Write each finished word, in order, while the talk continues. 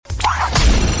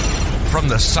From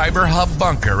the Cyber Hub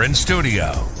bunker and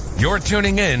studio, you're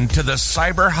tuning in to the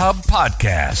Cyber Hub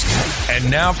podcast. And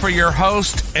now for your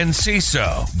host and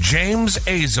CISO, James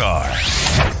Azar.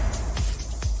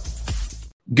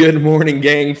 Good morning,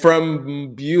 gang,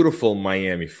 from beautiful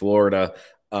Miami, Florida.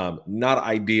 Not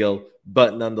ideal,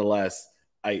 but nonetheless,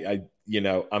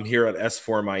 I'm here at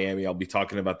S4 Miami. I'll be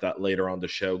talking about that later on the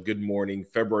show. Good morning,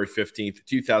 February 15th,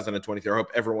 2023. I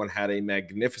hope everyone had a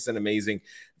magnificent, amazing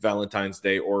Valentine's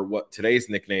Day, or what today's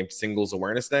nicknamed Singles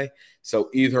Awareness Day. So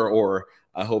either or,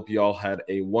 I hope you all had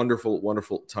a wonderful,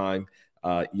 wonderful time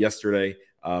yesterday.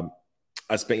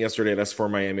 I spent yesterday at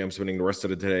S4 Miami. I'm spending the rest of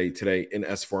the day today in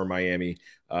S4 Miami,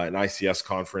 an ICS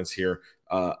conference here.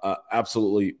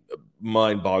 Absolutely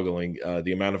mind-boggling,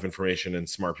 the amount of information and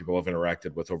smart people I've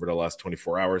interacted with over the last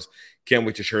 24 hours. Can't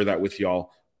wait to share that with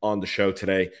y'all on the show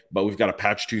today. But we've got a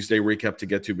Patch Tuesday recap to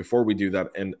get to before we do that,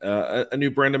 and a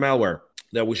new brand of malware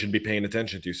that we should be paying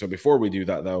attention to. So before we do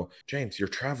that, though, James, you're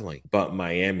traveling. But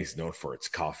Miami's known for its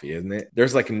coffee, isn't it?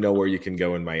 There's like nowhere you can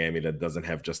go in Miami that doesn't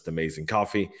have just amazing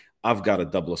coffee. I've got a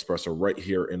double espresso right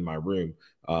here in my room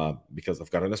because I've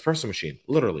got an espresso machine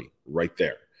literally right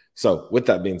there. So with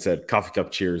that being said, coffee cup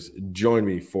cheers. Join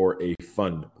me for a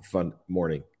fun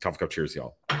morning. Coffee cup cheers,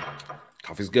 y'all.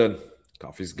 Coffee's good.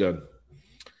 Coffee's good.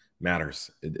 Matters.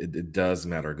 It does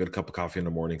matter. A good cup of coffee in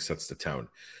the morning sets the tone.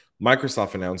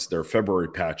 Microsoft announced their February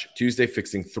patch Tuesday,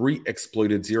 fixing 3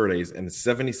 exploited 0 days and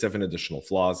 77 additional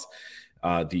flaws.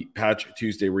 The patch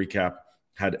Tuesday recap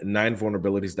had 9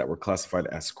 vulnerabilities that were classified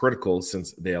as critical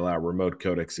since they allow remote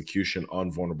code execution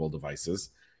on vulnerable devices.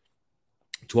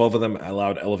 12 of them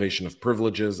allowed elevation of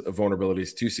privileges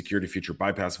vulnerabilities, 2 security feature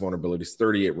bypass vulnerabilities,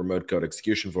 38 remote code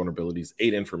execution vulnerabilities,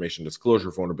 8 information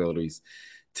disclosure vulnerabilities,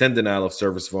 10 denial of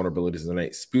service vulnerabilities, and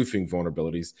 8 spoofing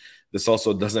vulnerabilities. This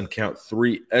also doesn't count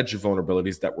 3 edge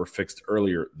vulnerabilities that were fixed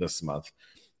earlier this month.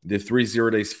 The 3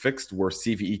 0 days fixed were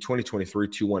CVE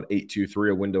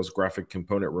 2023-21823, a Windows graphic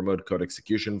component remote code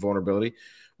execution vulnerability,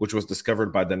 which was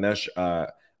discovered by Dinesh.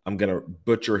 I'm going to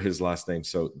butcher his last name,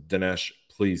 so Dinesh,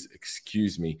 please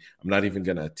excuse me. I'm not even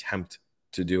going to attempt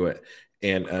to do it.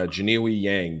 And Janiwi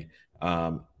Yang,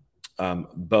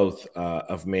 both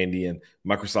of Mandian.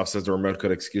 Microsoft says the remote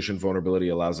code execution vulnerability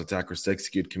allows attackers to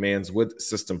execute commands with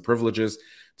system privileges.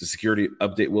 The security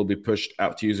update will be pushed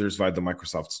out to users via the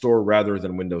Microsoft Store rather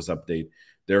than Windows Update.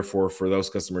 Therefore, for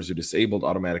those customers who disabled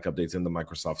automatic updates in the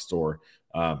Microsoft Store,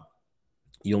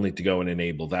 you'll need to go and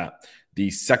enable that. The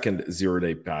second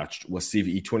 0-day patch was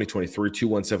CVE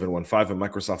 2023-21715, a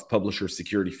Microsoft Publisher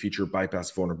security feature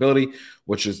bypass vulnerability,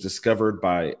 which is discovered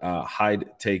by Hide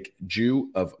Take Jew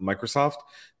of Microsoft.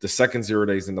 The second 0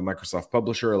 days in the Microsoft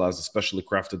Publisher allows a specially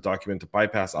crafted document to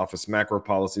bypass Office macro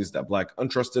policies that block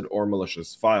untrusted or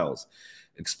malicious files.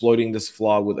 Exploiting this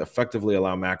flaw would effectively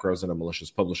allow macros in a malicious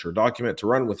Publisher document to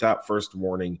run without first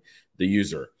warning the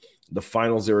user. The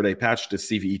final 0-day patch to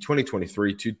CVE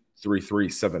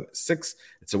 2023-23376.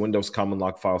 It's a Windows Common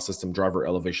Log File System driver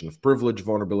elevation of privilege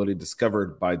vulnerability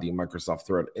discovered by the Microsoft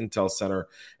Threat Intel Center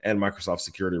and Microsoft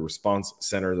Security Response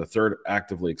Center. The third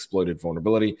actively exploited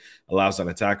vulnerability allows an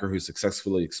attacker who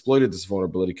successfully exploited this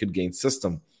vulnerability could gain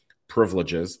system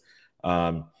privileges.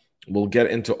 We'll get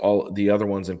into all the other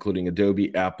ones, including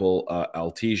Adobe, Apple,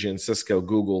 Altigen, Cisco,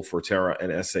 Google, Forterra,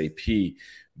 and SAP.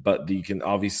 But you can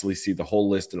obviously see the whole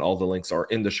list, and all the links are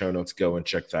in the show notes. Go and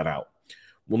check that out.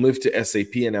 We'll move to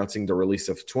SAP announcing the release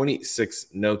of 26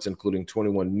 notes, including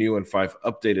 21 new and 5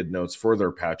 updated notes for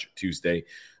their patch Tuesday,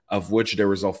 of which they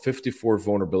resolve 54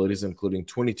 vulnerabilities, including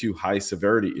 22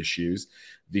 high-severity issues.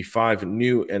 The 5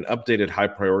 new and updated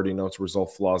high-priority notes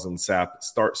resolve flaws in SAP,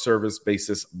 Start Service,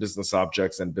 Basis, Business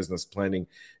Objects, and Business Planning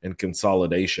and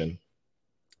Consolidation.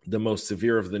 The most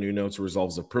severe of the new notes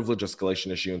resolves a privilege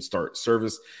escalation issue in Start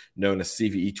Service, known as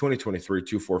CVE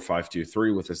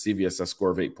 2023-24523, with a CVSS score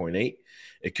of 8.8.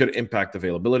 It could impact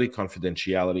availability,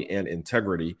 confidentiality, and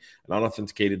integrity. An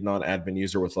unauthenticated non-admin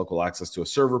user with local access to a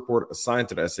server port assigned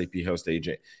to the SAP host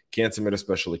agent can't submit a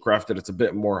specially crafted. It's a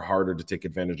bit more harder to take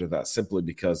advantage of that simply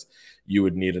because you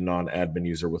would need a non-admin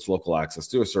user with local access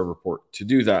to a server port to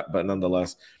do that, but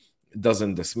nonetheless,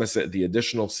 doesn't dismiss it. The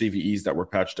additional CVEs that were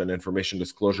patched on information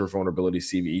disclosure vulnerability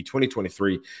CVE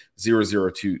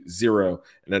 2023-0020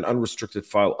 and an unrestricted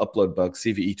file upload bug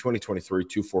CVE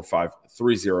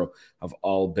 2023-24530 have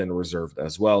all been reserved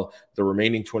as well. The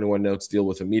remaining 21 notes deal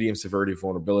with a medium severity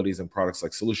vulnerabilities in products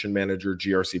like Solution Manager,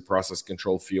 GRC Process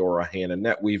Control, Fiora, HANA,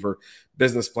 NetWeaver,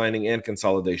 Business Planning and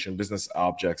Consolidation, Business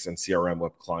Objects, and CRM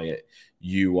Web Client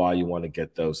UI. You want to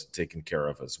get those taken care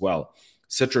of as well.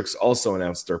 Citrix also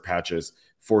announced their patches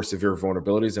for severe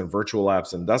vulnerabilities in virtual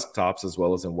apps and desktops, as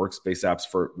well as in workspace apps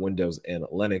for Windows and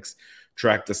Linux.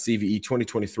 Tracked the CVE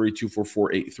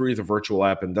 2023-24483, the virtual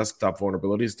app and desktop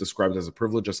vulnerability is described as a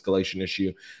privilege escalation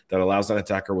issue that allows an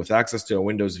attacker with access to a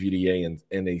Windows VDA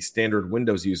and a standard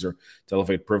Windows user to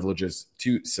elevate privileges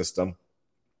to system.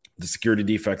 The security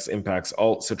defects impacts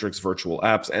all Citrix virtual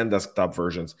apps and desktop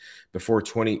versions before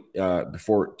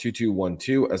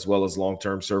 2212, as well as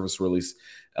long-term service release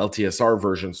LTSR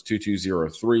versions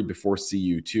 2203 before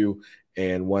CU2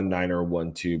 and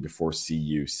 1912 before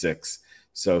CU6.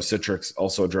 So Citrix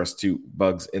also addressed 2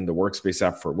 bugs in the workspace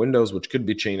app for Windows, which could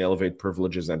be chain elevate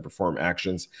privileges and perform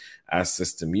actions as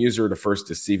system user. The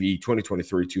first is CVE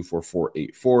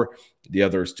 2023-24484. The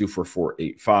other is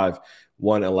 24485.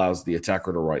 One allows the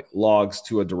attacker to write logs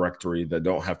to a directory that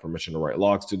don't have permission to write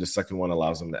logs to. The second one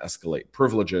allows them to escalate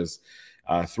privileges.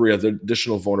 3 other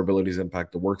additional vulnerabilities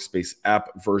impact the workspace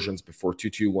app versions before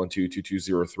 2212,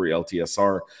 2203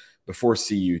 LTSR, before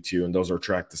CU2, and those are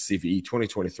tracked to CVE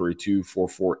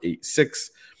 2023-24486.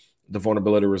 The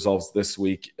vulnerability resolves this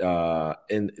week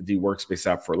in the workspace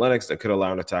app for Linux that could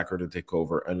allow an attacker to take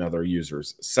over another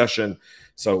user's session.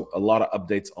 So a lot of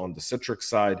updates on the Citrix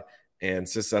side, and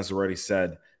CIS has already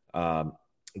said that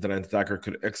an attacker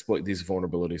could exploit these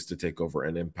vulnerabilities to take over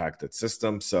an impacted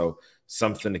system. So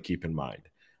something to keep in mind.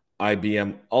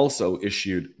 IBM also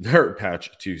issued their patch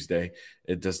Tuesday.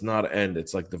 It does not end.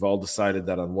 It's like they've all decided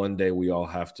that on one day we all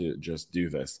have to just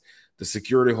do this. The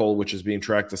security hole, which is being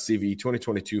tracked to CVE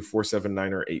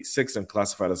 2022-479-86 and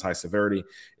classified as high severity,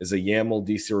 is a YAML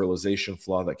deserialization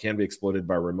flaw that can be exploited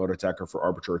by a remote attacker for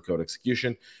arbitrary code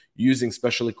execution using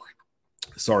specially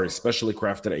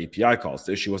crafted API calls.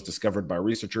 The issue was discovered by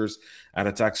researchers at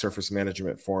Attack Surface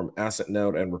Management Forum Asset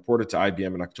Node and reported to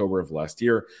IBM in October of last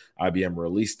year. IBM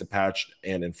released the patch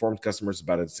and informed customers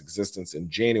about its existence in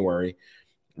January.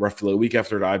 Roughly a week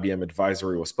after the IBM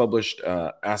advisory was published,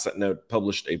 Asset Node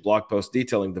published a blog post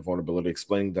detailing the vulnerability,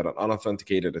 explaining that an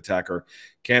unauthenticated attacker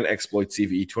can exploit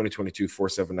CVE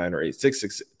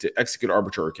 2022-479-86 to execute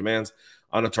arbitrary commands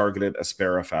on a targeted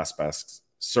Aspera fastpass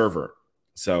server.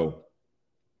 So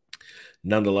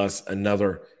nonetheless,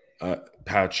 another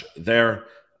patch there.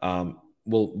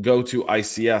 We'll go to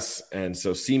ICS. And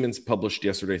so Siemens published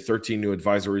yesterday 13 new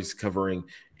advisories covering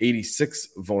 86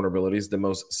 vulnerabilities. The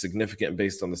most significant,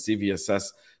 based on the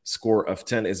CVSS score of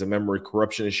 10, is a memory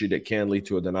corruption issue that can lead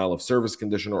to a denial of service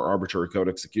condition or arbitrary code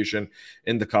execution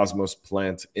in the Cosmos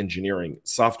plant engineering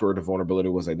software. The vulnerability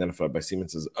was identified by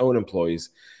Siemens' own employees,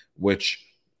 which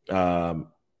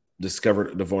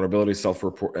discovered the vulnerability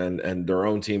self-report, and their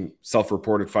own team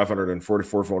self-reported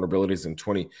 544 vulnerabilities in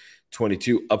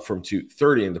 2022, up from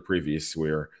 230 in the previous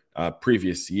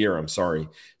year.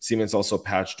 Siemens also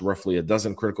patched roughly a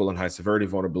dozen critical and high severity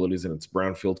vulnerabilities in its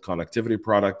brownfield connectivity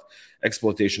product.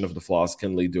 Exploitation of the flaws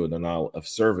can lead to a denial of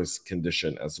service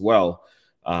condition as well.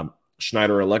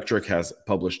 Schneider Electric has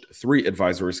published 3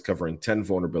 advisories covering 10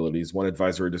 vulnerabilities. One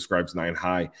advisory describes 9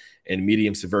 high and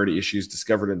medium severity issues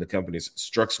discovered in the company's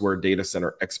Struxware data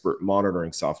center expert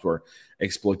monitoring software.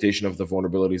 Exploitation of the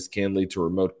vulnerabilities can lead to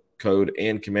remote code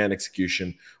and command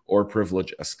execution or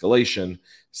privilege escalation.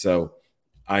 So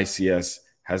ICS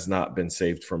has not been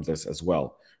saved from this as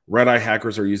well. RedEye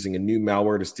hackers are using a new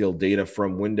malware to steal data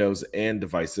from Windows and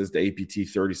devices. The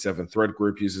APT37 threat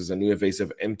group uses a new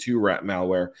evasive M2 rat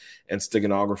malware and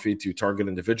steganography to target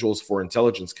individuals for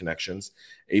intelligence connections.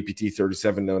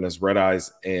 APT37, known as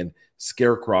RedEyes and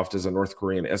Scarecroft, is a North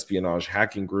Korean espionage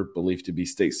hacking group believed to be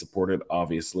state-supported,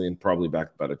 obviously, and probably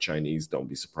backed by the Chinese. Don't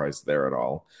be surprised there at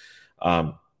all.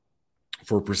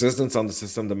 For persistence on the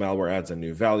system, the malware adds a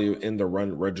new value in the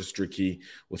run registry key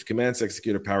with commands to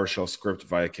execute a PowerShell script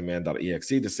via command.exe,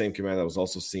 the same command that was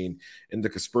also seen in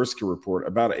the Kaspersky report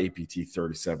about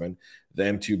APT37. The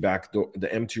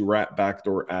M2 rat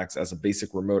backdoor acts as a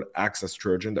basic remote access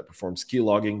Trojan that performs key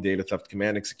logging, data theft,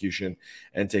 command execution,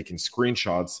 and taking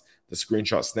screenshots. The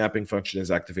screenshot snapping function is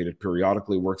activated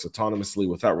periodically, works autonomously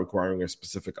without requiring a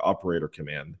specific operator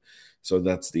command. So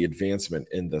that's the advancement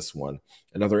in this one.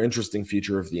 Another interesting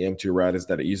feature of the M2 RAT is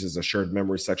that it uses a shared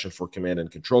memory section for command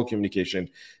and control communication,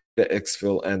 the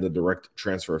exfil, and the direct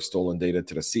transfer of stolen data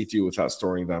to the C2 without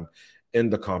storing them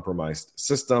in the compromised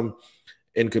system.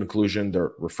 In conclusion,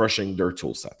 they're refreshing their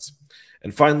tool sets.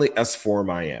 And finally, S4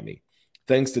 Miami.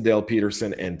 Thanks to Dale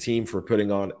Peterson and team for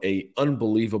putting on an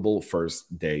unbelievable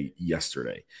first day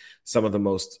yesterday. Some of the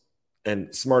most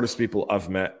and smartest people I've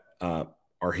met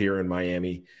are here in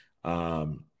Miami.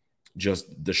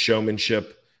 Just the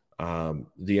showmanship,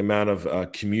 the amount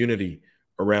of community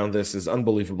around this is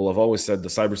unbelievable. I've always said the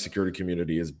cybersecurity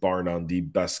community is bar none the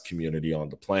best community on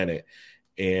the planet.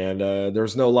 And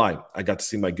there's no lie. I got to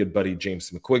see my good buddy James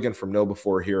McQuiggan from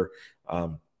KnowBe4 here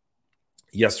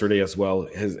yesterday as well,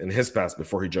 in his past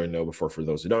before he joined KnowBe4. For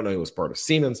those who don't know, he was part of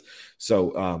Siemens.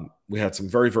 So we had some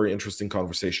very, very interesting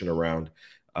conversation around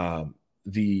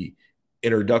the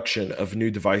introduction of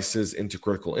new devices into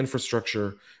critical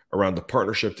infrastructure, around the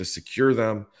partnership to secure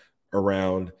them,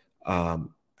 around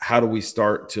how do we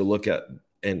start to look at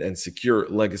and secure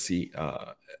legacy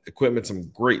equipment. Some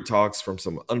great talks from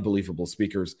some unbelievable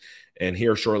speakers. And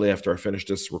here shortly after I finish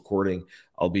this recording,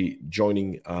 I'll be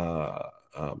joining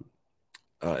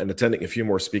and attending a few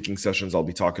more speaking sessions. I'll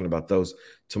be talking about those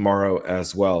tomorrow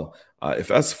as well. If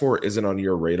S4 isn't on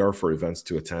your radar for events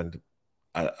to attend,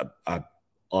 I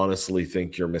honestly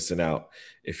think you're missing out.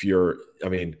 If you're,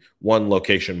 one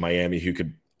location, Miami, who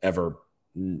could ever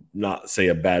not say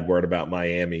a bad word about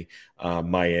Miami?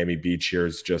 Miami Beach here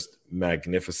is just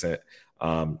magnificent.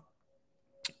 And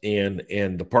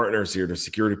the partners here, the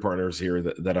security partners here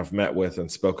that I've met with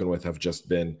and spoken with have just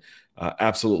been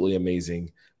absolutely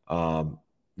amazing.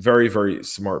 Very, very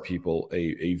smart people,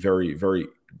 a very, very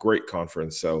great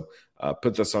conference. So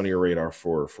put this on your radar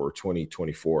for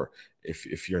 2024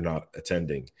 if you're not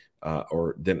attending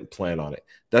or didn't plan on it.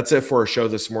 That's it for our show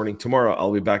this morning. Tomorrow,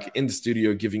 I'll be back in the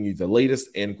studio giving you the latest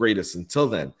and greatest. Until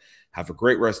then, have a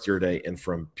great rest of your day. And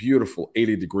from beautiful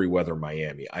 80-degree weather,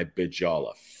 Miami, I bid y'all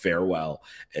a farewell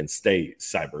and stay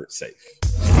cyber safe.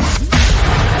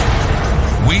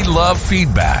 We love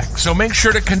feedback, so make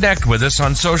sure to connect with us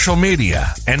on social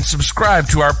media and subscribe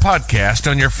to our podcast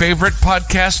on your favorite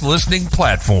podcast listening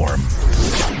platform.